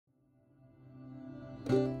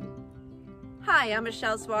Hi, I'm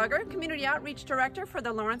Michelle Swager, Community Outreach Director for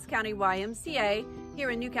the Lawrence County YMCA here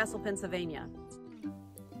in Newcastle, Pennsylvania.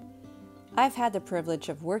 I've had the privilege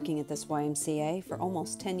of working at this YMCA for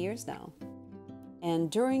almost 10 years now.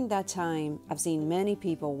 And during that time, I've seen many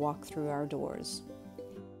people walk through our doors.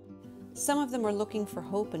 Some of them are looking for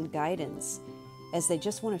hope and guidance as they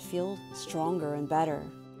just want to feel stronger and better.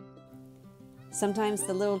 Sometimes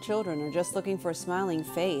the little children are just looking for a smiling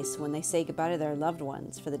face when they say goodbye to their loved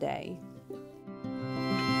ones for the day.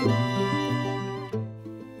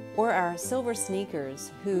 Or our silver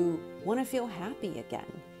sneakers who want to feel happy again,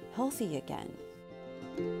 healthy again.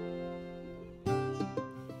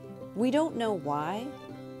 We don't know why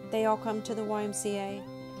they all come to the YMCA,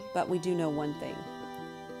 but we do know one thing.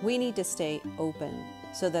 We need to stay open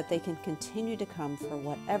so that they can continue to come for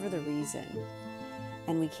whatever the reason.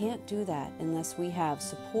 And we can't do that unless we have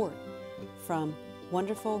support from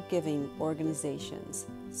wonderful giving organizations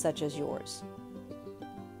such as yours.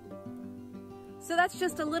 So that's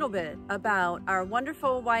just a little bit about our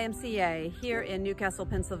wonderful YMCA here in Newcastle,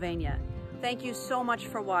 Pennsylvania. Thank you so much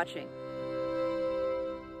for watching.